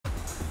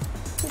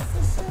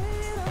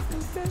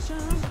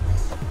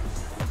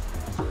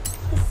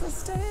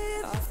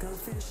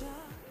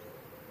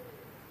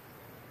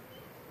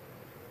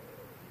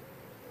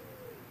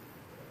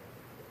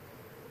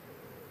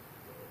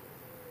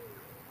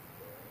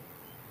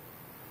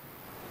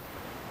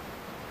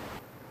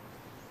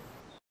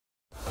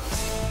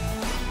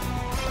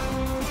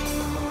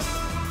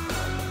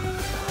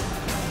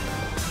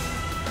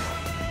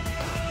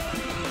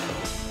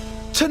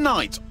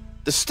Tonight,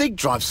 the Stig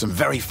drives some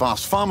very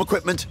fast farm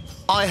equipment,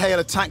 I hail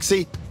a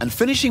taxi, and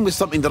finishing with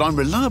something that I'm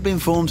reliably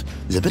informed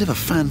is a bit of a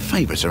fan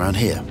favourite around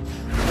here.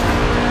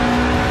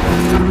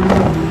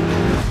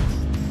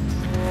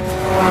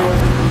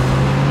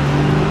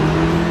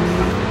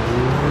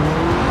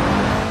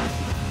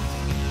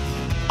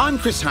 I'm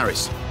Chris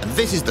Harris, and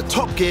this is the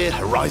Top Gear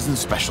Horizon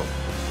Special.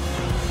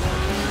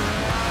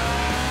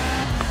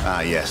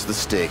 Ah yes, the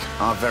Stig,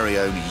 our very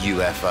own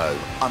UFO,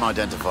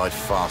 unidentified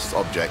fast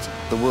object,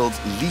 the world's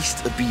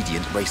least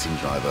obedient racing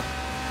driver.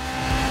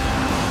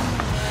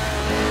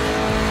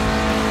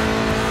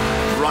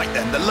 Right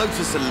then, the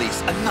Lotus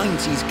Elise, a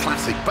 90s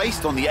classic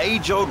based on the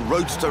age-old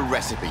roadster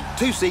recipe.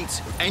 2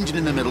 seats, engine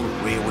in the middle,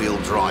 rear-wheel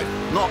drive.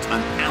 Not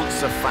an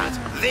ounce of fat.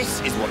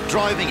 This is what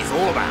driving is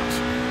all about.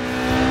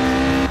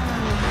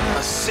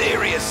 A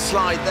serious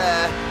slide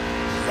there.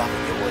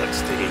 Loving your work,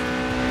 Stiggy.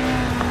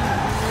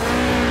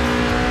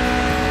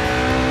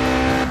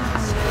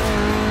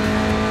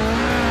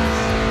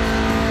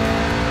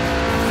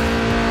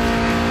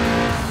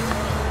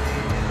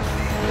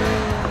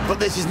 But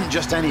this isn't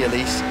just any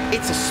Elise,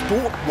 it's a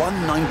Sport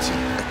 190,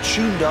 a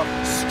tuned-up,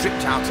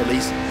 stripped-out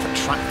Elise for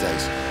track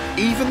days.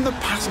 Even the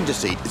passenger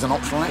seat is an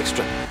optional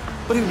extra.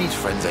 But who needs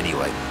friends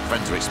anyway?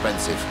 Friends are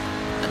expensive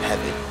and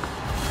heavy.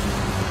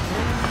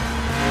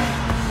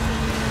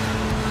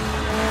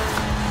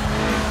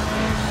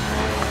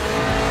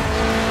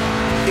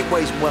 It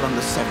weighs well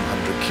under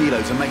 700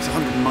 kilos and makes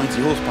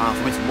 190 horsepower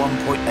from its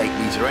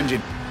 1.8-litre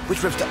engine,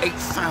 which revs to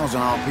 8,000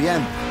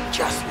 RPM.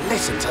 Just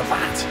listen to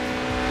that.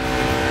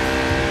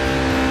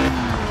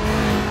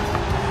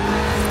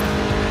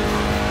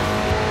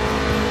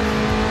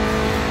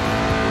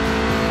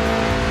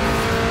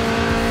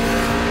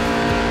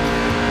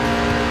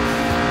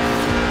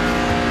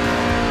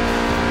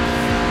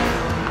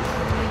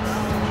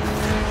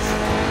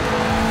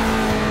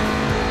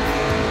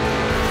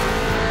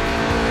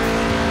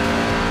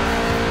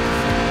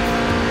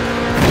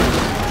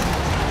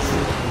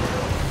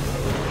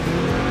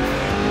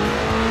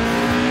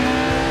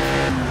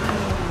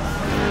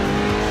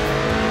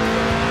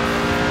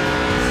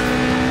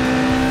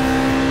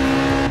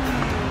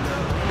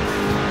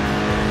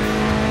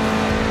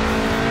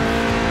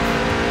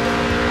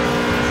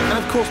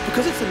 Of course,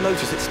 because it's a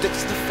Lotus, it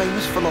sticks to the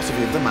famous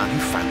philosophy of the man who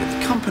founded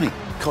the company,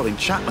 Colin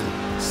Chapman.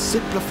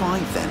 Simplify,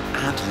 then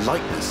add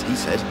lightness, he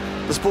said.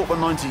 The Sport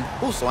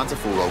 190 also adds a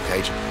full roll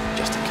cage,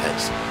 just in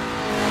case.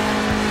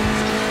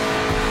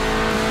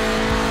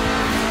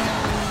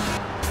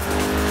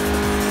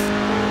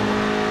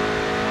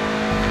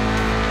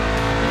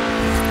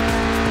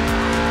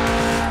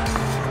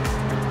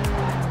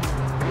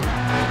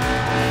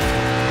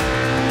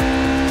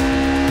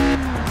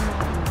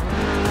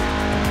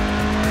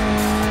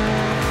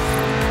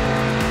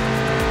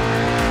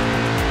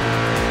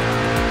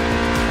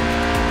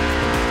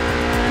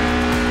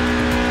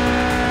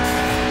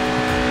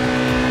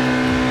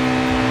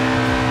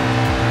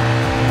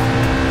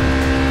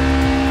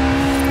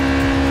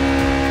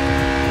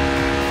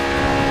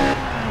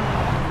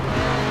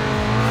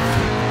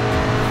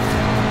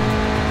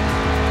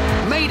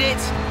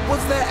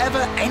 Was there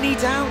ever any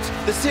doubt?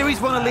 The Series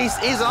 1 Elise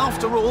is,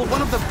 after all,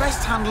 one of the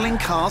best handling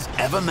cars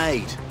ever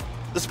made.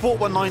 The Sport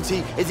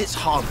 190 is its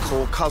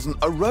hardcore cousin,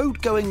 a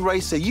road-going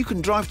racer you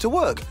can drive to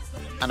work,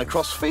 and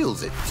across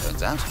fields, it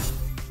turns out.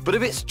 But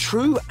if it's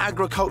true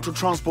agricultural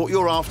transport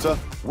you're after,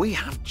 we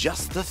have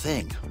just the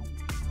thing.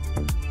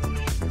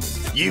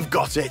 You've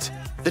got it.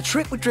 The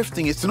trick with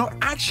drifting is to not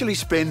actually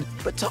spin,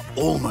 but to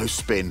almost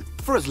spin,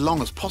 for as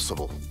long as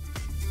possible.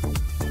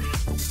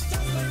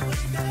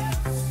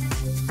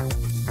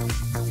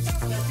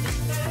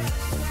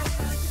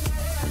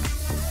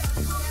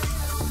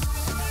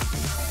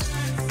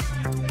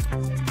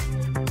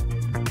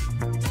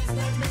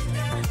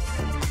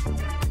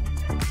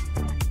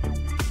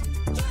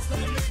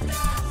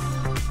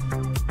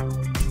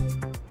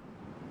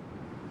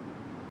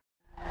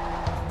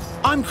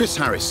 I'm Chris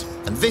Harris,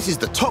 and this is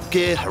the Top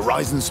Gear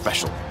Horizon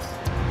Special.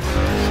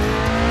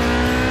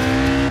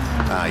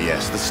 Ah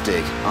yes, the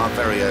Stig, our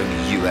very own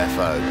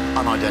UFO,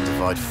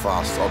 unidentified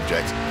fast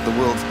object, the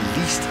world's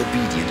least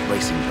obedient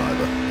racing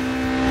driver.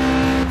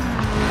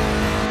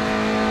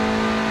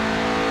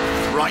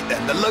 Right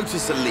then, the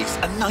Lotus Elise,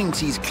 a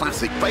 90s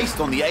classic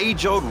based on the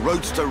age-old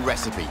roadster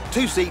recipe.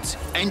 2 seats,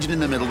 engine in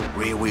the middle,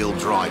 rear-wheel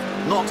drive.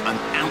 Not an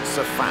ounce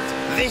of fat.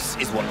 This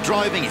is what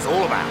driving is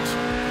all about.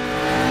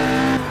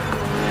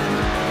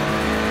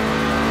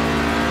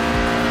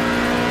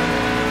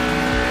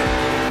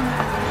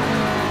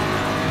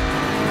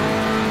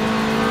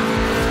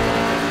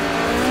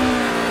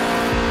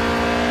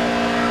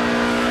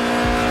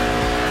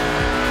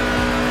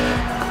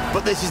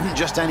 But this isn't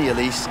just any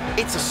Elise,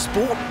 it's a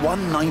Sport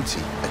 190,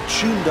 a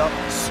tuned-up,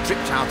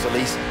 stripped-out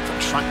Elise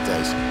for track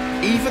days.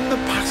 Even the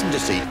passenger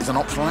seat is an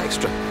optional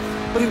extra.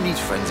 But who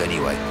needs friends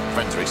anyway?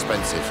 Friends are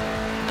expensive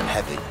and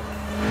heavy.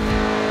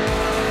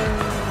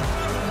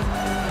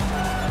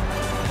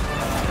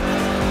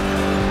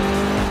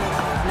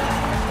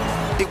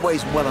 It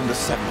weighs well under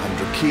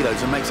 700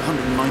 kilos and makes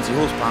 190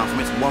 horsepower from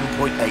its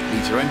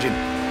 1.8-litre engine,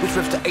 which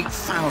revs to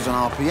 8,000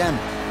 RPM.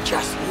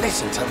 Just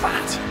listen to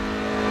that.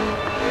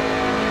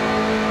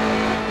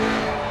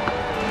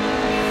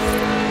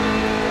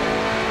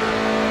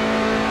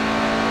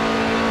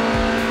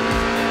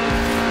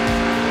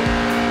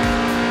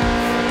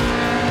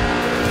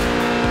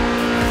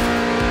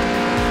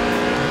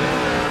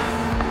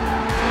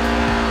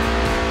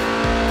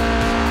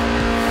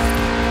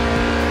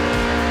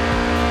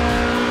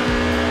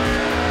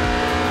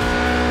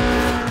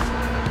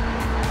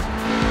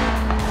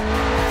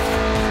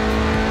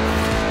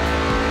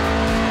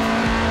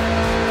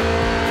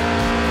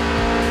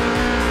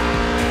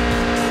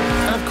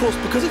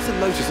 Because it's a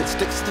Lotus, it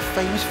sticks to the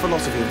famous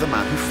philosophy of the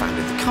man who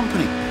founded the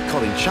company,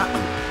 Colin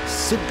Chapman.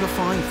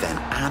 Simplify, then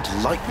add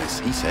lightness,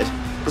 he said.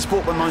 The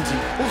Sport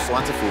 190 also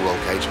adds a full roll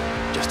cage,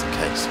 just in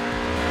case.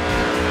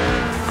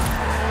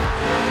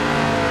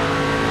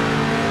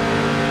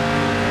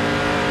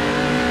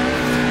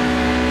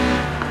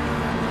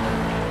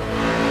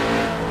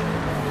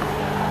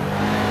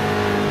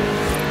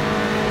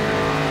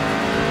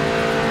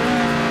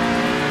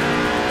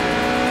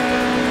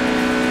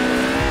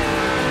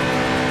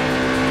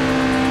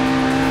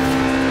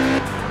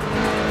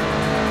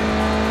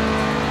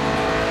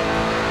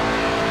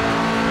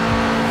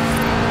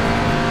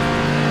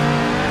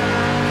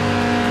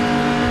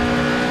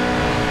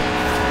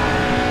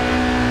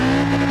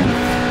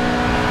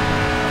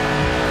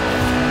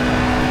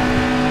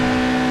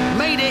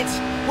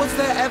 Was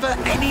there ever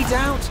any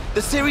doubt?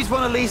 The Series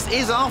 1 Elise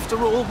is,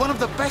 after all, one of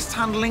the best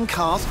handling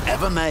cars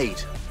ever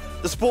made.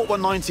 The Sport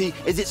 190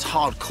 is its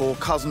hardcore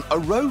cousin, a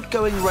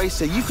road-going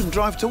racer you can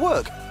drive to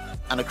work.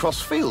 And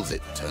across fields,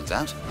 it turns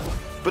out.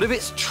 But if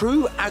it's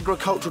true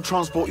agricultural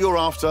transport you're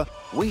after,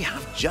 we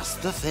have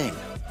just the thing.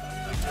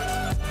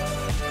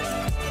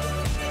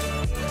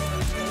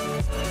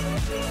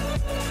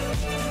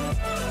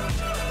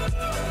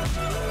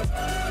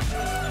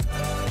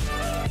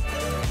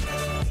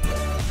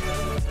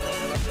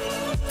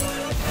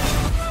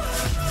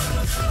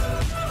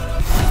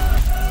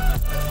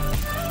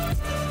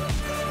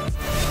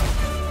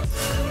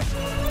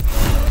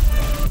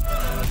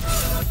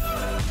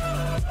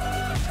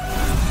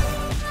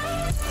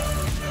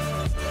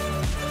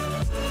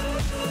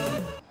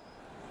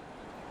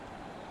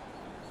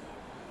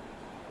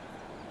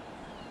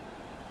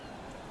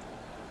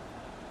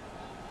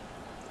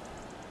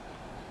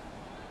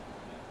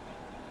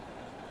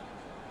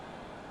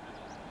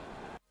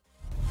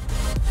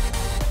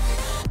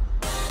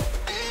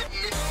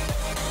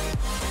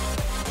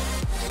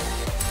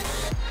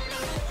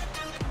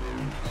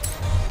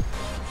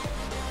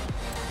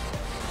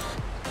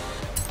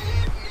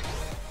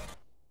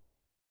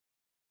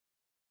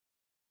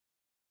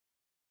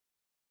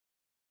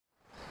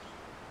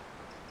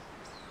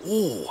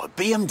 Ooh, a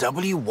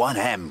BMW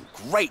 1M.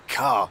 Great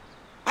car.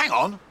 Hang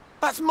on,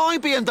 that's my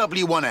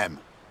BMW 1M.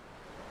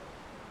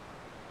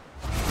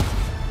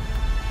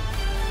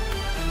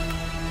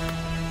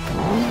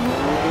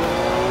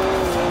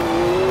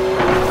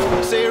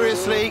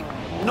 Seriously?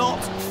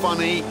 Not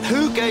funny.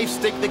 Who gave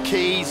Stick the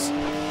keys?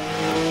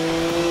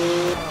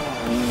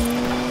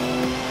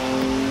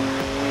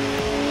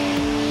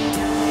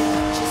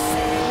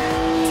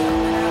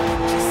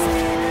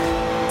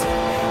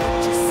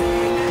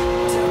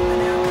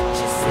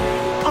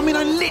 I mean,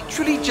 I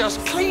literally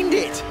just cleaned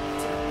it.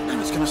 Now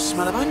it's going to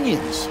smell of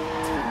onions.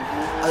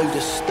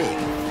 Odour Stig.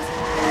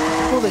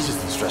 Well, this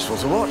isn't stressful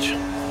to watch.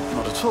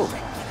 Not at all.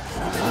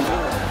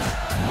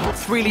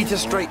 3-litre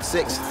straight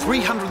six,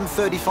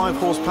 335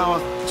 horsepower,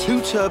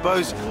 2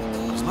 turbos,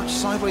 as much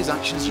sideways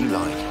action as you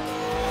like.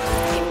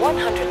 In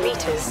 100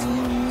 metres,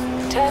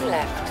 turn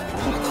left.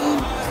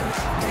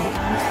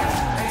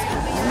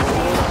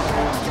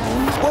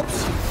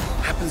 Whoops!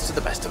 Happens to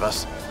the best of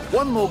us.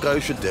 One more go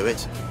should do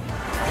it.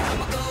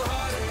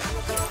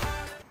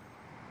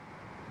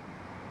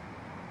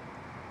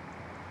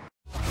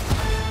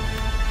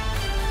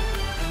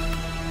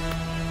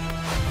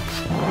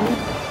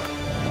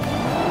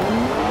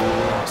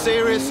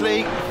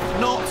 Seriously?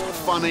 Not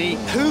funny.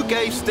 Who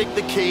gave Stick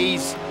the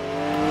keys?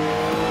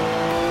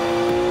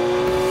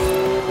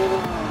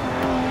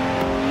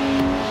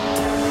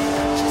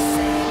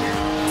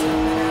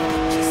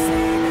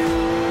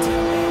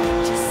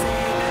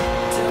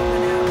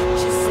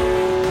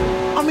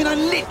 I mean, I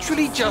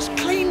literally just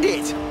cleaned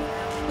it.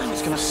 Now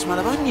it's going to smell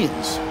of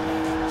onions.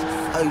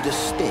 Odour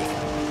Stig.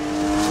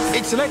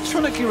 It's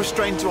electronically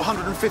restrained to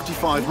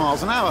 155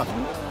 miles an hour,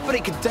 but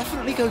it could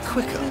definitely go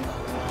quicker.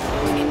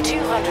 In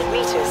 200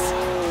 metres,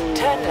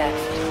 turn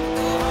left.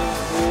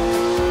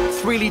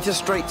 3-litre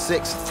straight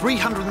six,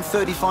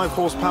 335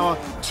 horsepower,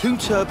 2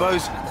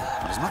 turbos,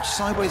 as much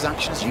sideways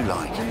action as you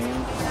like.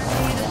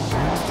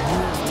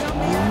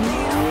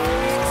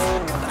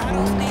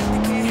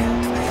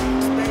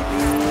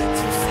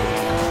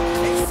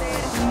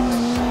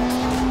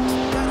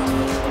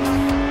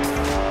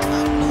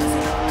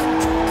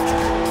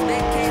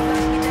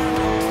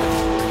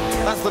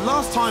 That's the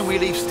last time we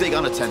leave Stig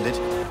unattended.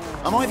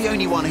 Am I the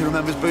only one who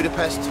remembers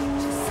Budapest?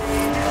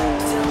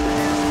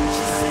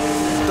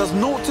 Does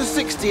 0 to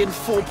 60 in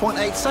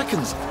 4.8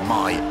 seconds.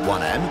 My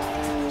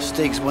 1M.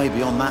 Stig's way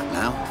beyond that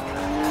now.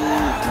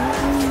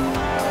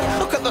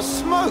 Look at the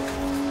smoke!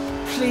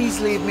 Please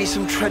leave me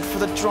some tread for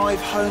the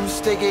drive home,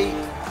 Stiggy.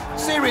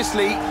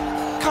 Seriously,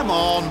 come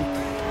on.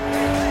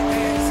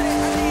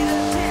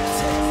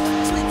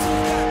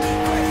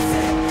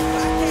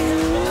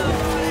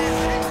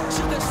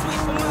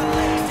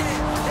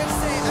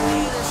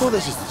 Well,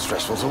 this isn't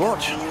stressful to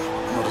watch.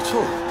 Not at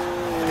all.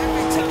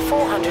 In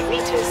 400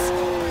 meters,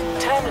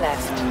 turn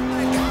left.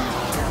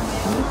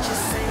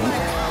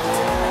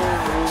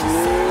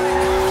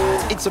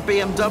 It's a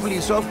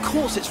BMW, so of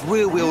course it's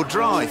rear-wheel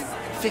drive.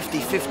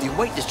 50-50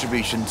 weight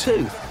distribution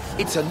too.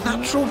 It's a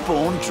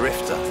natural-born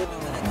drifter.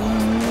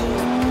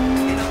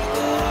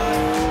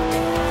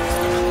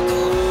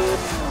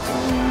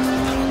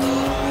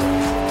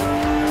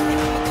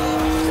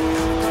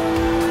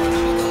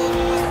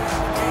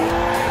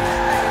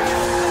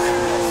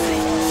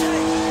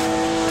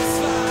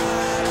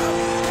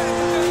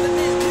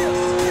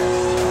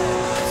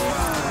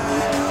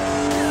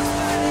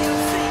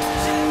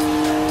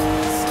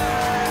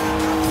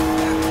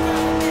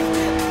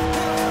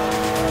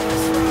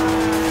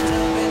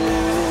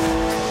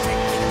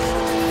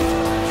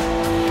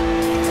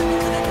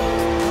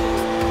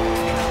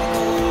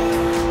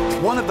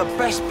 One of the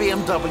best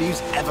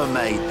BMWs ever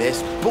made,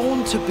 this.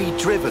 Born to be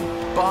driven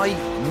by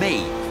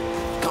me.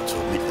 Got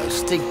to admit though,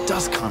 Stig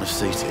does kind of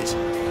suit it.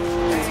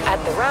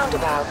 At the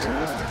roundabout,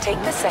 take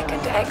the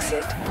second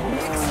exit.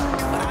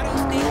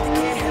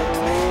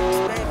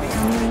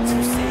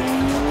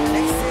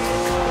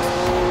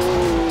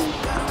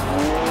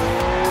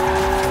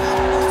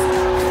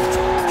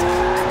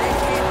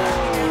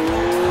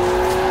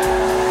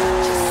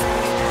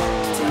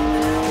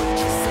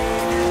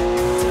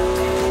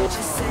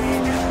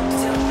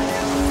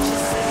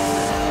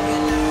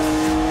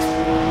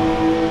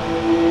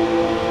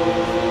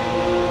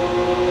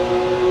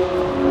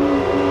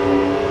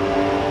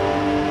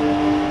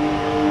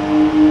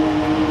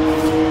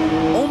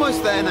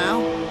 There now.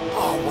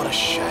 Oh, what a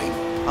shame.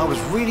 I was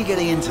really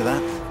getting into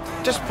that.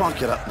 Just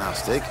park it up now,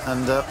 Stig,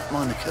 and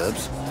mind the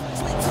curbs.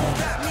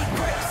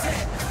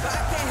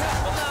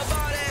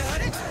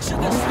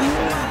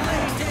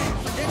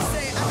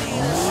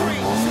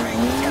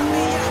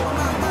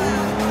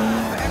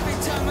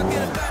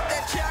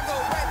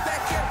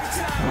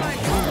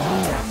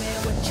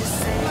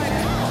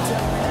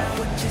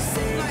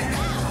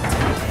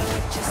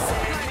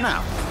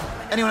 Now,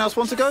 anyone else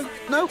want to go?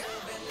 No?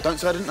 Don't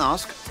say I didn't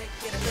ask.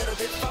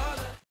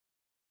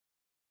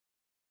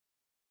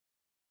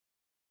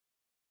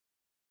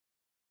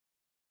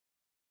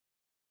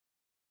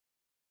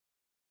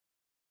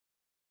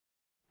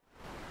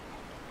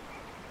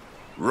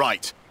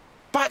 Right,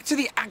 back to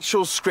the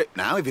actual script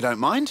now, if you don't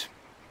mind.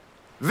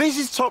 This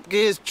is Top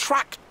Gear's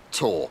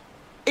Tractor.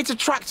 It's a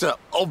tractor,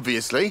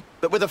 obviously,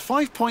 but with a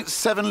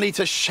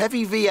 5.7-litre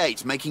Chevy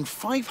V8 making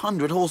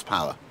 500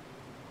 horsepower.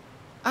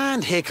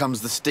 And here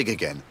comes the Stig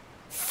again.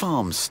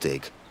 Farm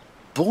Stig.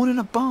 Born in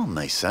a barn,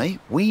 they say,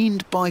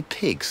 weaned by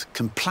pigs,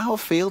 can plough a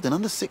field in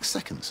under 6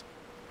 seconds.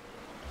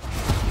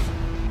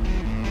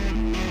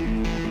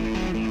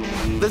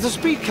 There's a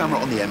speed camera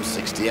on the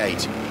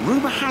M68.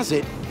 Rumour has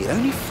it, it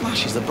only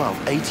flashes above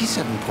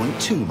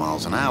 87.2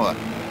 miles an hour.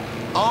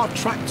 Our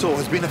tractor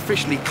has been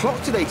officially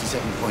clocked at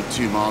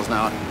 87.2 miles an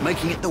hour,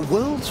 making it the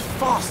world's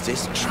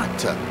fastest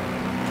tractor.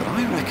 But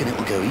I reckon it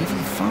will go even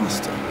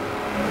faster.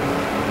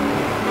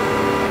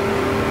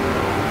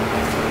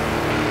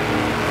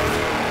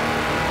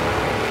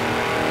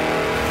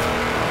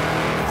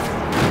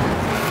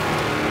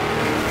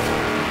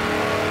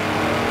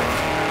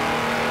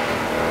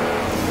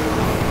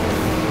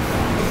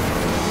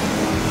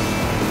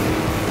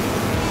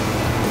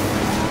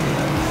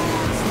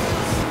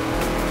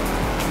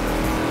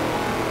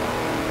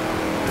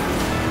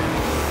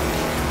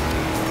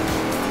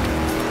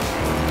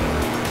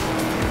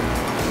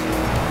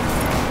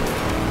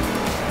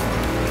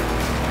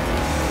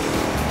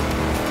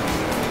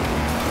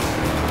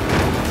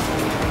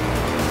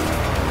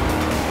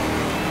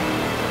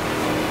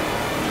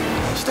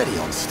 Steady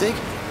on, Stig.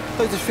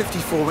 Those are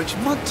 54-inch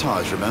mud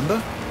tyres,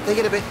 remember? They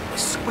get a bit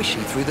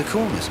squishy through the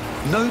corners.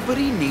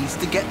 Nobody needs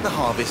to get the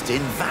harvest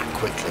in that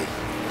quickly.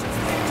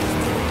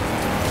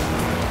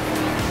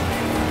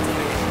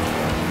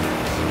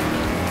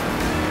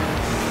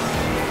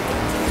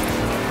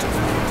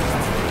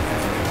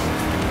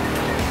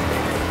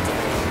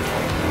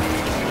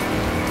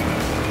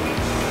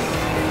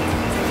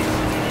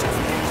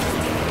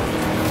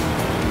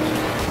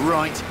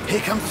 Right, here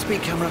comes the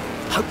speed camera.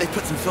 Hope they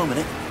put some film in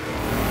it.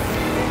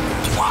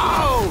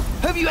 Whoa!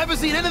 Have you you ever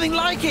seen anything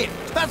like it?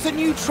 That's a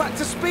new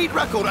tractor speed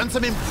record and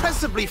some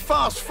impressively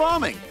fast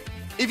farming.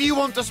 If you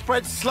want to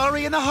spread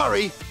slurry in a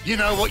hurry, you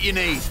know what you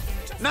need.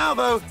 Now,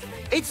 though,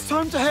 it's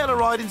time to hail a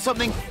ride in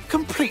something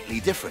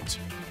completely different.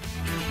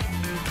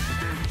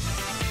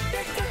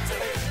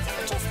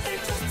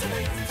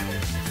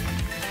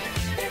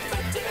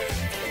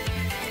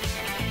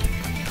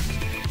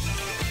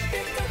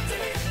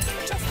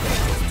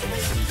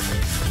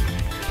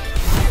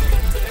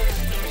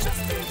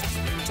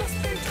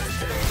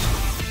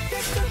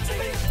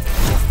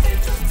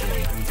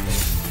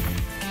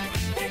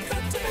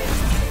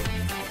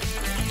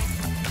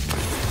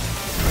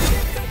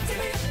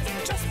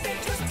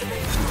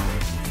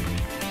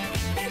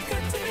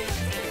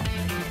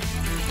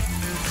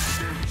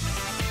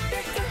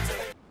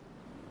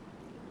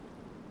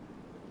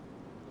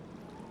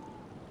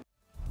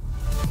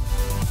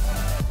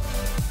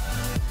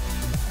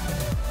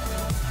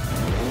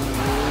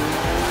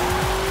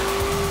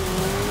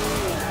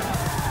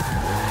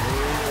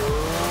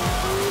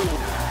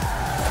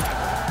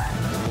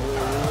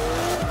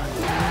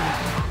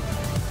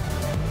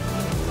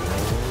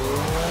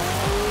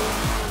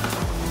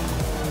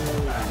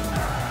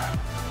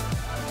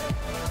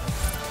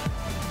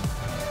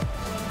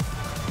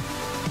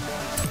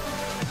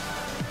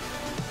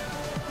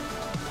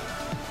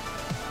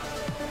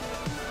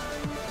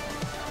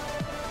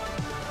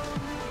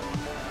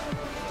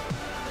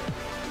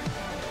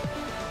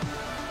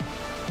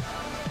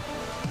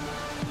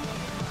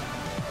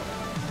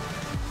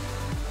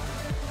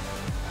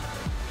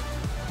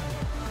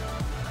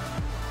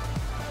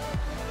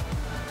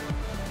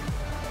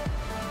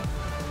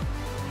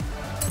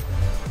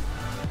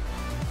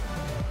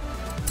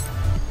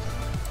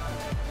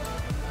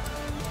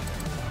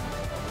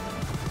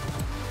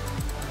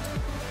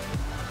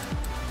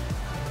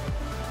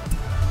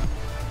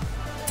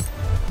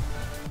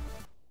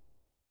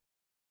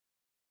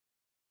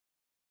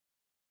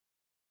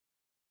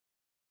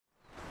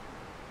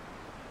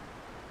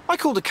 I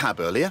called a cab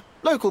earlier.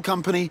 Local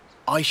company,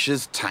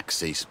 Aisha's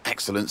Taxis.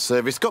 Excellent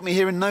service. Got me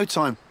here in no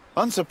time.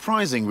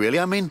 Unsurprising, really.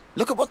 I mean,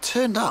 look at what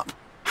turned up.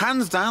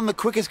 Hands down the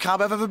quickest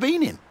cab I've ever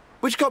been in.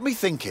 Which got me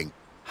thinking,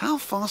 how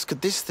fast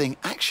could this thing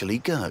actually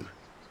go?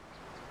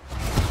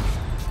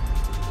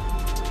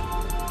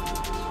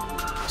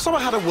 So I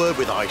had a word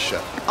with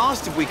Aisha.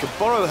 Asked if we could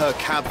borrow her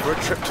cab for a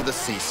trip to the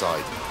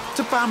seaside.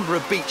 To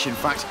Bamborough Beach, in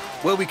fact,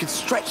 where we could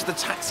stretch the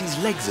taxi's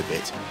legs a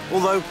bit.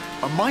 Although,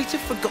 I might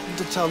have forgotten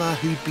to tell her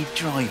who'd be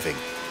driving.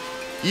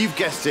 You've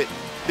guessed it.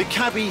 The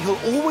cabbie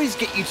who'll always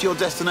get you to your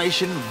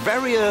destination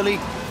very early,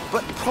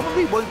 but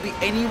probably won't be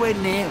anywhere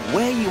near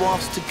where you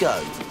asked to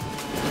go.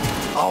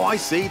 Oh, I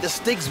see. The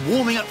Stig's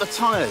warming up the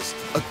tyres.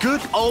 A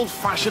good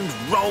old-fashioned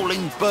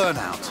rolling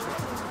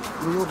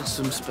burnout. We ordered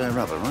some spare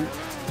rubber, right?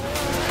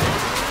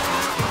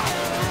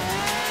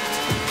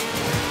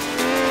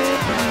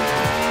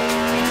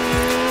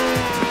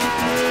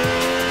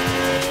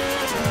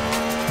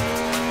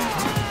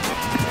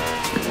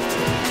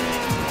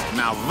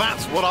 Now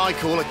that's what I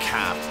call a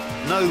cab.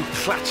 No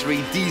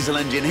clattery diesel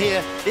engine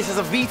here. This is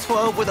a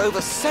V12 with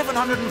over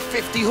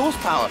 750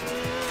 horsepower,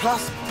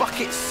 plus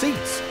bucket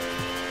seats.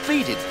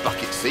 Beaded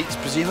bucket seats,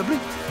 presumably.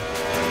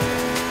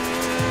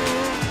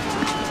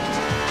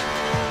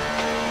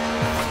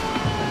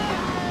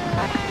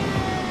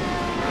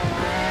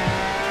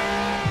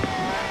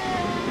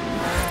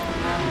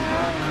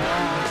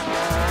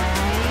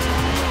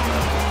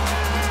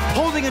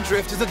 Holding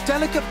adrift is a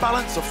delicate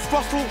balance of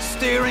throttle,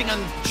 steering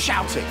and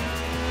shouting.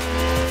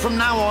 From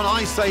now on,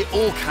 I say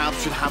all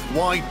cabs should have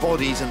wide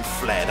bodies and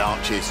flared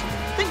arches.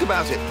 Think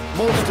about it.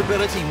 More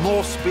stability,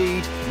 more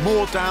speed,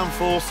 more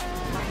downforce,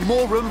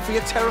 more room for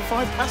your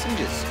terrified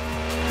passengers.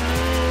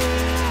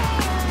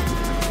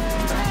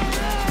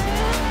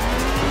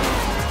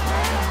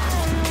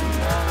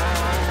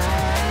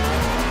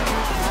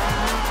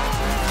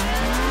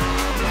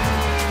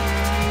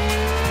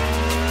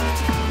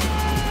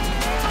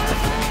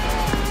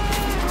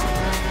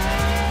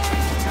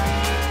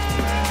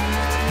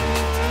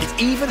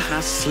 Even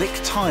has slick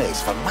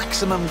tyres for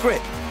maximum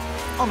grip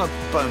on a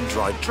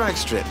bone-dried drag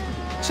strip,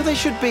 so they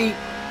should be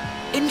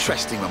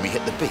interesting when we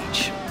hit the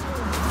beach.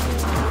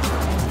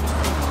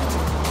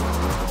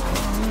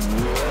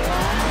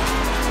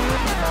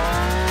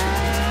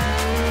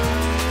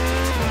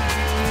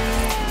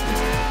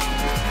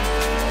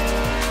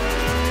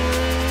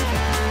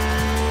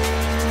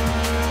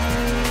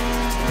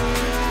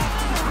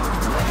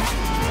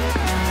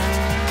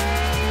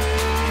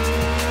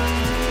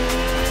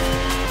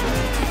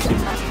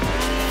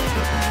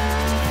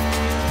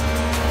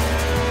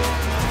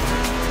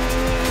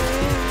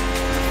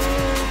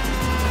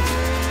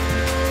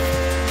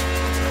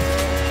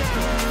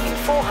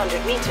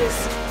 Meters.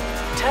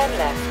 Turn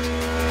left.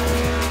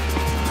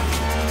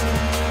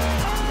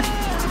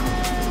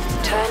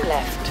 Turn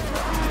left.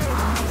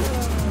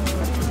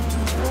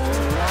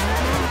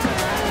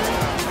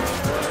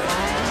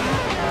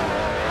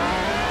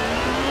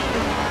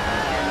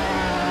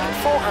 In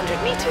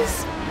 400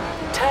 meters,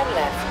 turn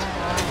left.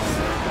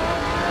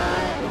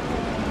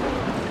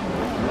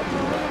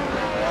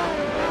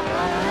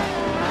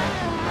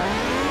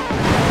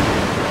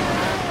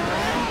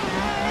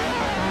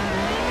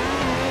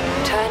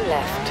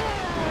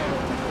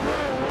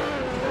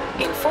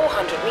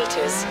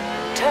 meters,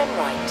 turn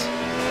right.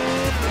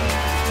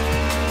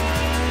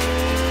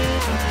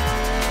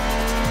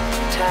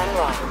 Turn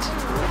right.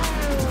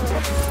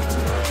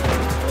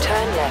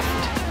 Turn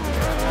left.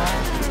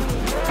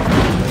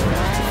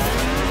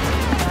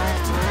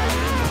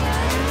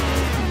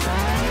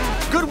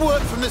 Good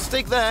work from the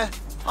Stig there.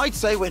 I'd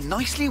say we're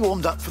nicely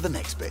warmed up for the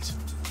next bit.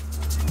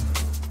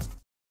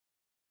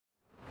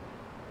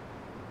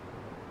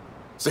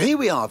 So here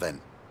we are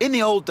then. In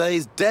the old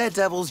days,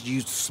 daredevils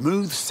used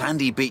smooth,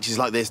 sandy beaches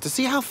like this to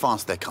see how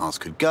fast their cars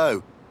could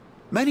go.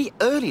 Many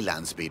early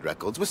land speed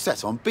records were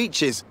set on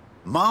beaches.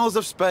 Miles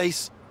of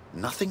space,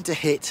 nothing to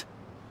hit.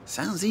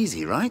 Sounds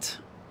easy, right?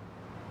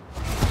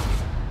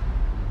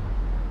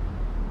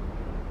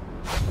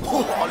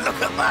 Oh,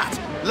 look at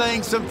that!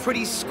 Laying some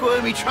pretty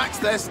squirmy tracks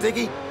there,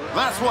 Stiggy.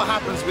 That's what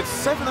happens with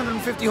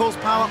 750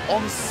 horsepower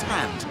on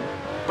sand.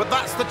 But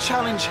that's the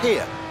challenge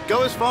here.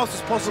 Go as fast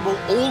as possible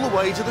all the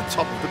way to the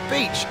top of the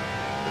beach.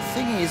 The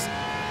thing is,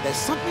 there's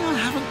something I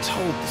haven't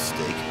told the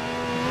Stig.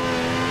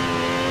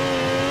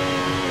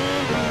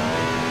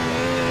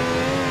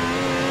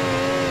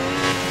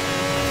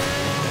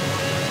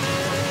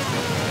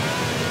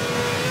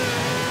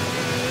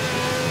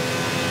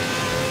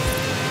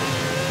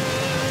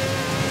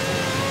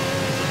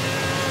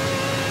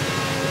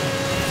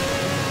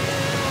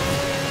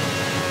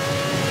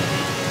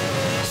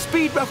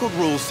 Speed record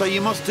rules say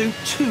you must do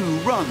 2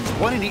 runs,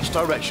 one in each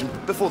direction,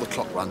 before the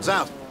clock runs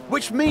out.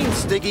 Which means,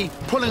 Stiggy,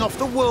 pulling off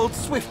the world's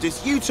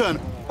swiftest U-turn,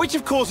 which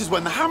of course is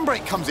when the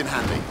handbrake comes in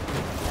handy.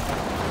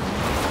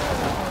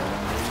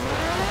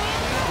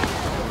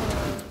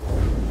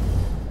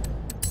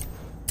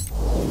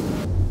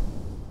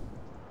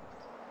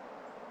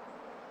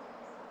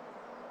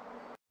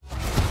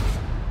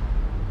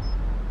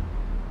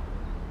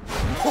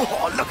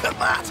 Oh, look at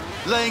that!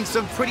 Laying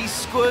some pretty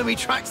squirmy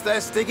tracks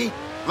there, Stiggy.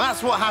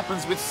 That's what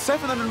happens with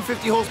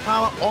 750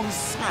 horsepower on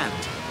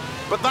sand.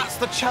 But that's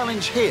the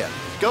challenge here.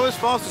 Go as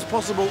fast as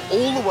possible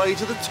all the way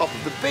to the top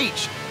of the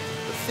beach.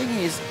 The thing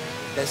is,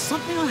 there's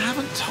something I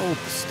haven't told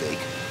the Stig.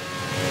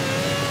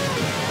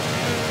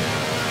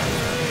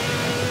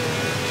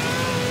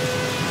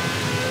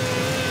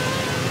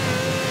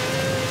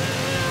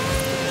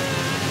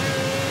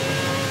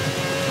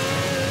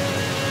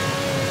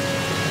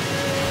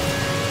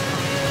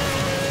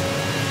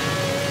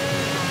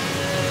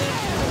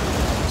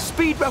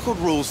 Speed record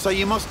rules say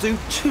you must do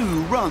 2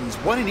 runs,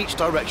 one in each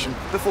direction,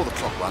 before the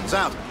clock runs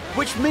out.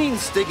 Which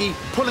means, Stiggy,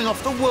 pulling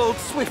off the world's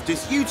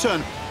swiftest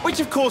U-turn, which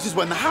of course is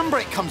when the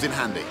handbrake comes in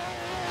handy.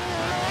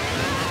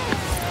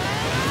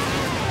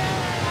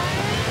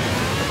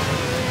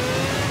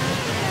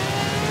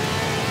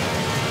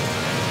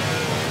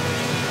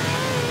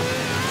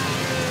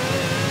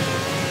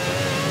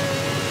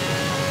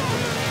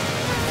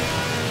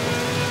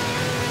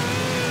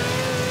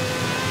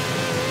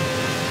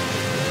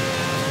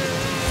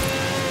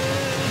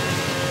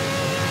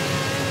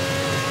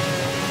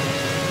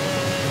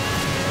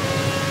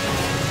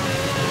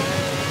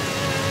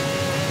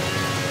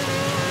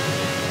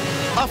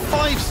 A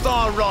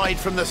 5-star ride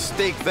from the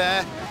Stig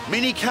there.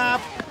 Minicab,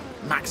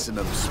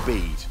 maximum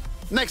speed.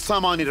 Next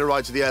time I need a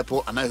ride to the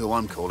airport, I know who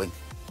I'm calling.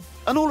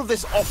 And all of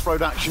this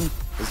off-road action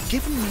has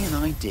given me an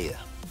idea.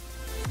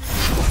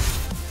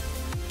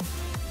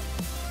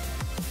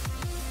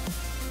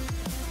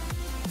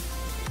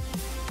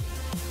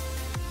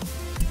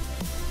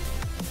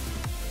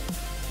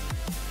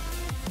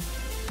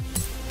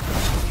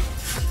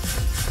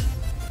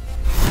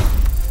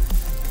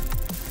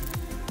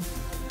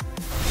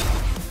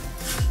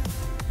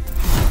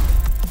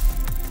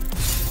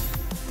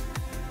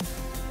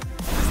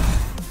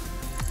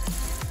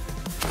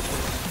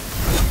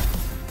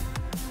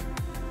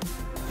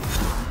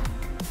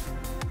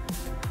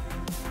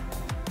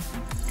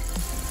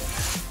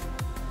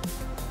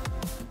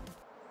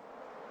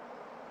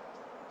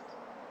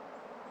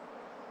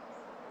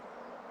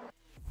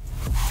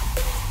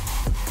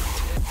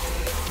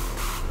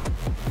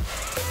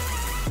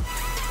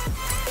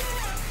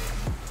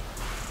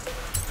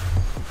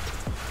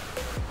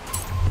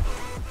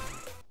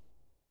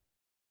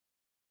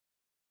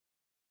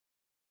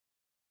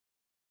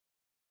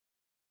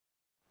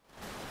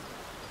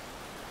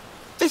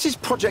 This is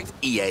Project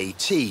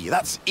EAT.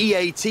 That's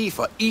EAT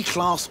for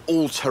E-Class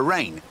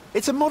All-Terrain.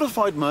 It's a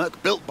modified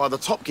Merc built by the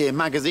Top Gear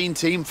magazine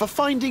team for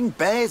finding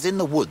bears in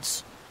the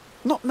woods.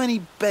 Not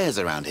many bears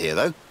around here,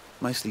 though.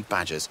 Mostly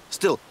badgers.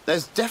 Still,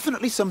 there's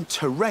definitely some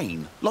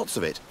terrain. Lots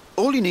of it.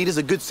 All you need is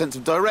a good sense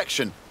of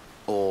direction.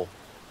 Or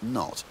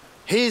not.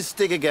 Here's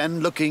Stig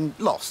again, looking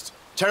lost.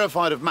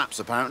 Terrified of maps,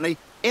 apparently.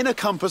 Inner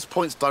compass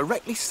points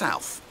directly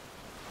south.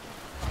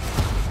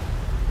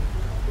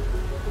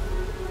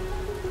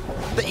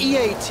 The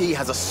EAT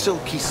has a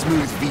silky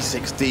smooth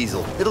V6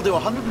 diesel. It'll do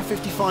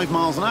 155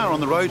 miles an hour on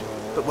the road,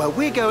 but where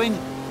we're going,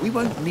 we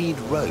won't need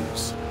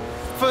roads.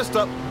 First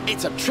up,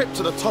 it's a trip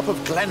to the top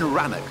of Glen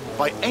Rannoch,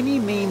 by any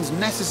means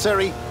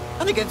necessary,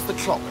 and against the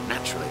clock,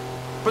 naturally.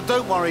 But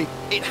don't worry,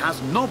 it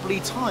has knobbly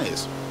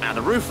tyres, and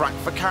a roof rack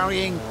for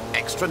carrying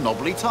extra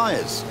knobbly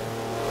tyres.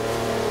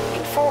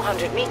 In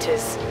 400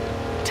 meters,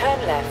 Turn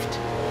left.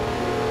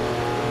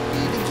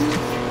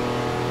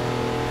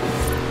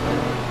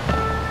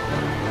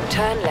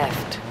 Turn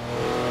left.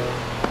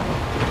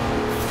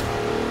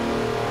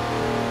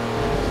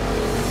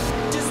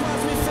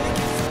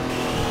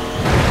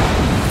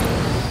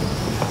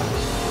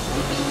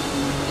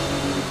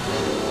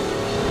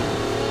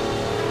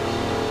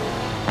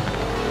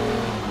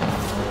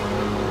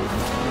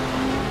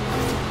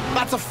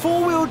 That's a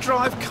four-wheel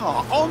drive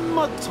car on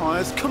mud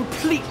tyres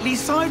completely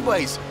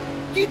sideways.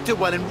 You'd do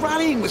well in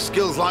rallying with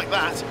skills like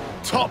that.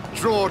 Top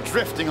draw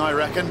drifting, I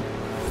reckon.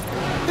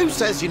 Who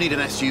says you need an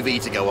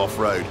SUV to go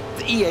off-road?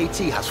 The EAT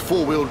has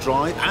four-wheel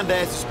drive and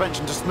air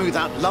suspension to smooth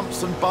out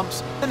lumps and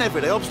bumps and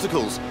everyday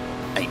obstacles.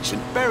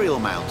 Ancient burial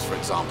mounds, for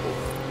example.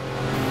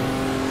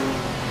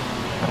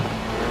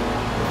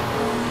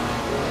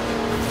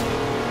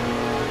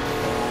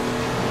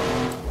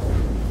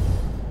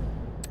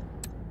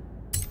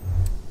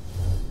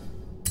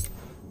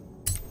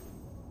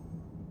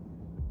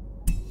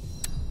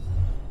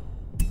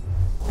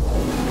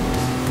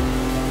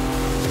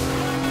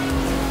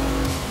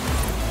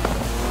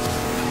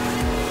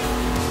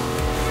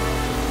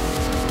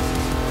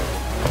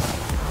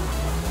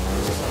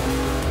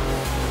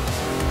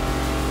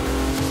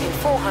 In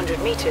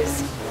 400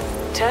 meters,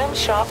 turn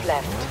sharp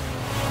left.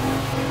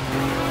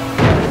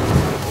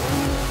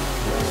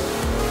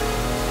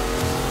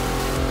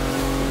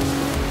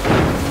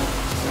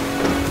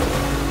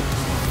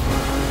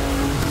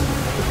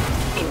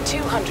 In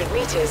 200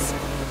 meters,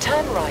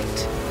 turn right.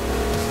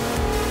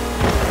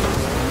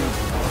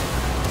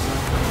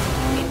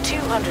 In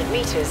 200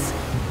 meters,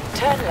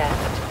 turn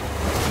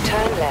left.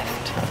 Turn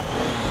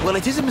left. Well,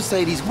 it is a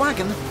Mercedes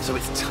wagon, so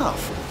it's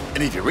tough.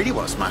 And if you really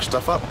want to smash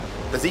stuff up,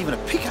 there's even a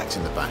pickaxe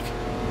in the back.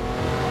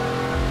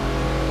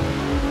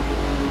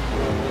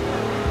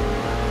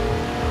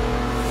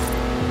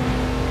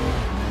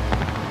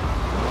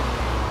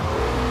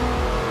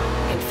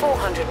 In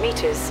 400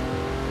 meters,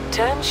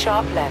 turn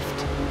sharp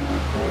left.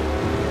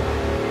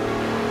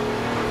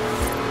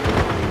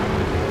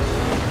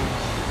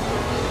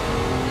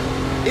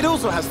 It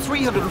also has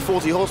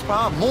 340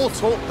 horsepower, more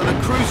torque than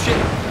a cruise ship,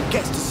 and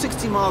gets to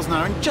 60 miles an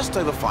hour in just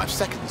over 5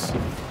 seconds.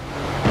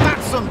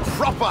 That's some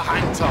proper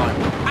hang time.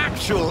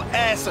 Actual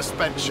air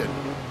suspension.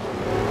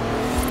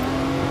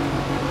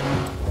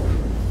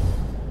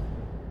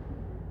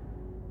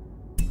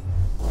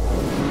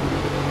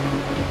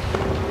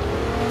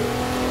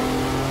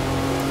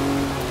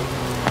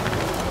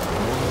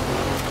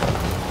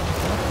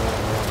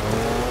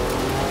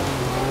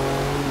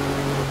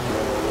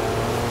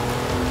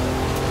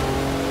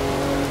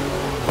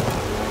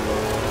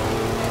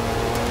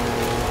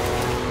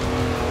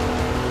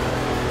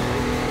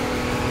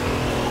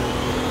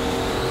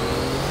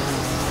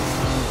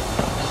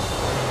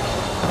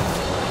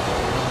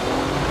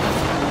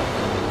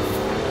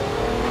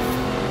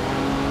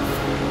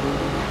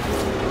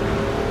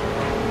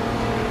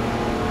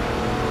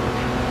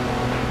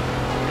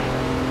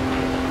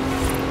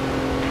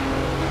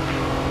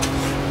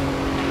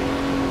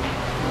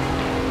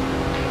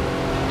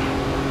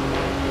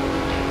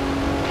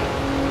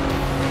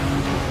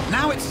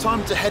 Now it's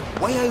time to head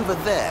way over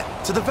there,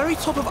 to the very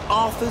top of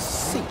Arthur's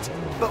Seat.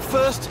 But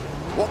first,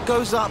 what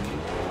goes up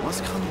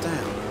must come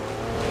down.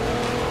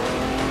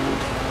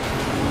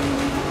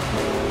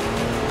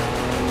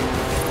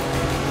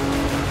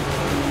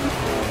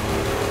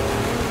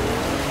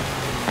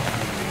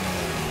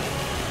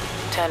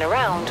 Turn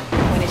around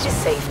when it is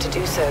safe to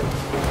do so.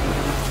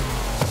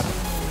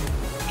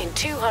 In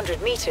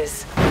 200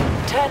 meters,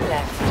 turn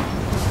left.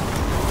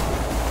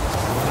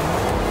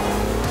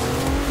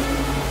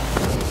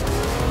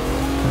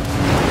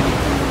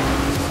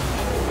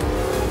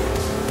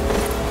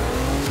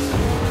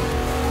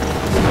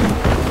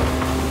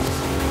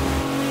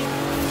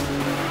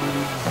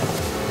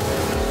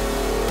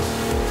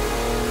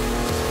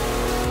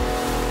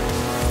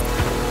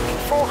 In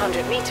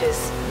 400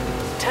 meters,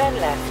 turn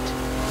left.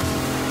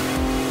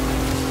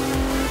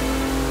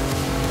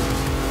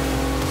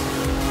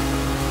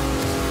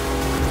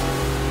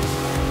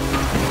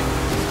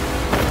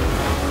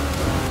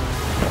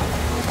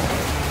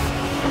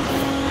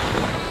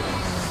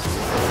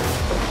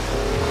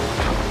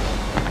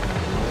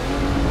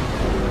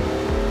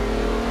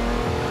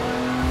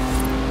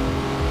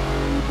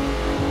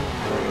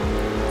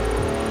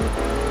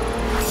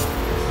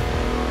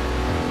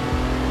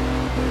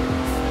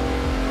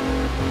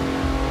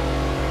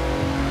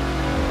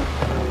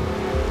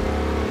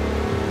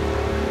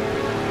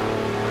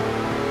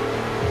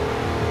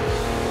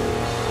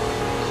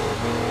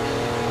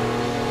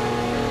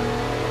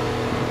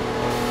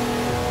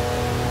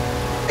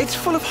 It's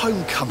full of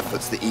home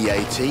comforts, the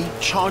EAT.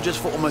 Chargers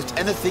for almost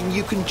anything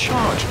you can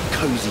charge.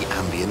 Cozy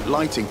ambient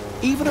lighting.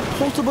 Even a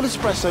portable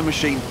espresso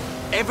machine.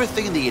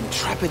 Everything the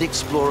intrepid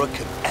explorer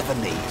could ever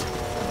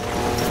need.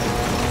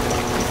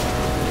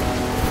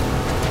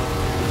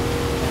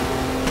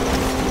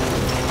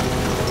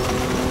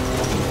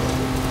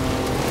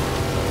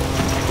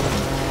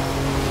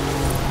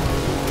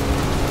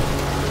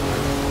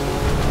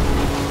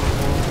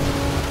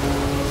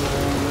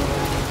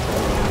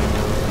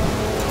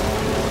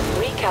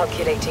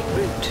 Calculating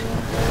route.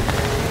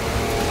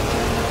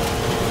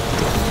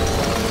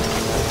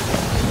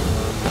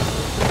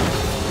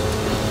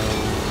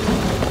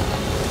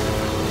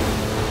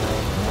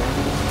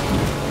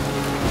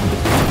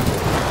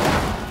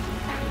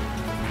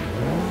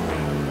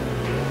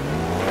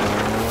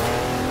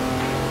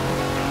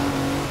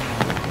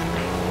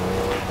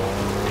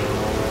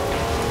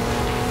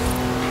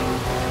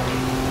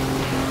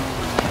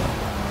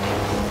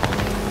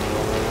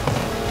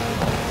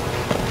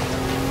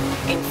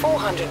 In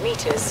 400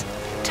 meters,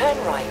 turn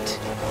right.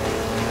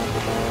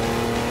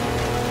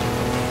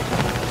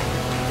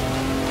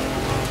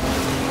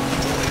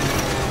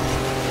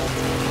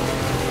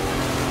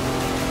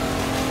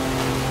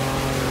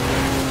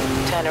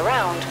 Turn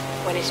around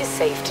when it is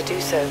safe to do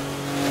so.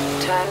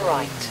 Turn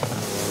right.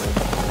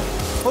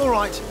 All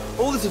right,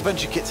 all this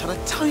adventure kit's had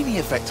a tiny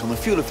effect on the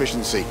fuel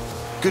efficiency.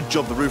 Good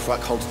job the roof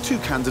rack holds 2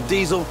 cans of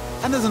diesel,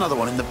 and there's another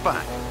one in the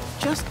back.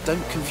 Just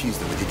don't confuse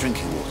them with your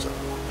drinking water.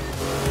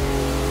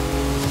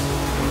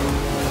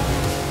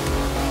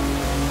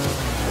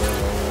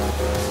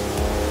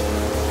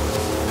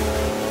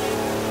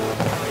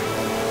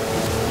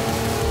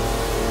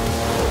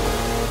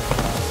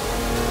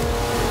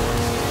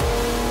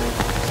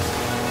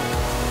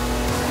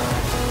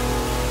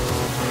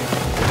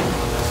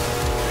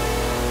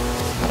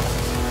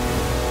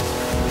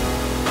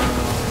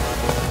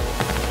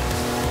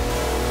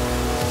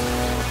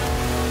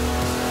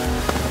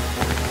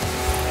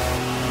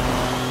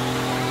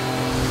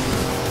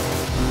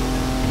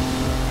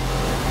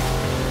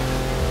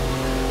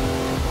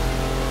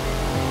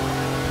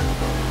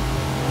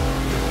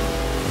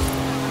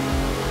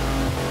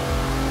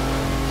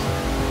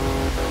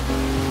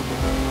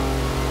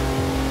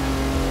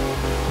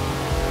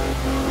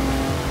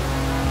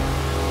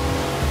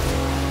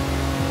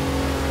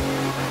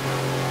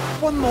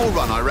 One more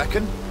run, I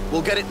reckon.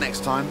 We'll get it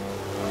next time.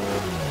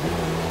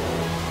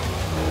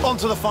 On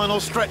to the final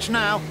stretch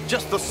now.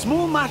 Just the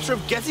small matter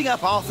of getting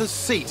up Arthur's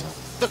seat.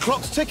 The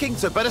clock's ticking,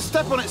 so better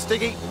step on it,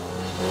 Stiggy.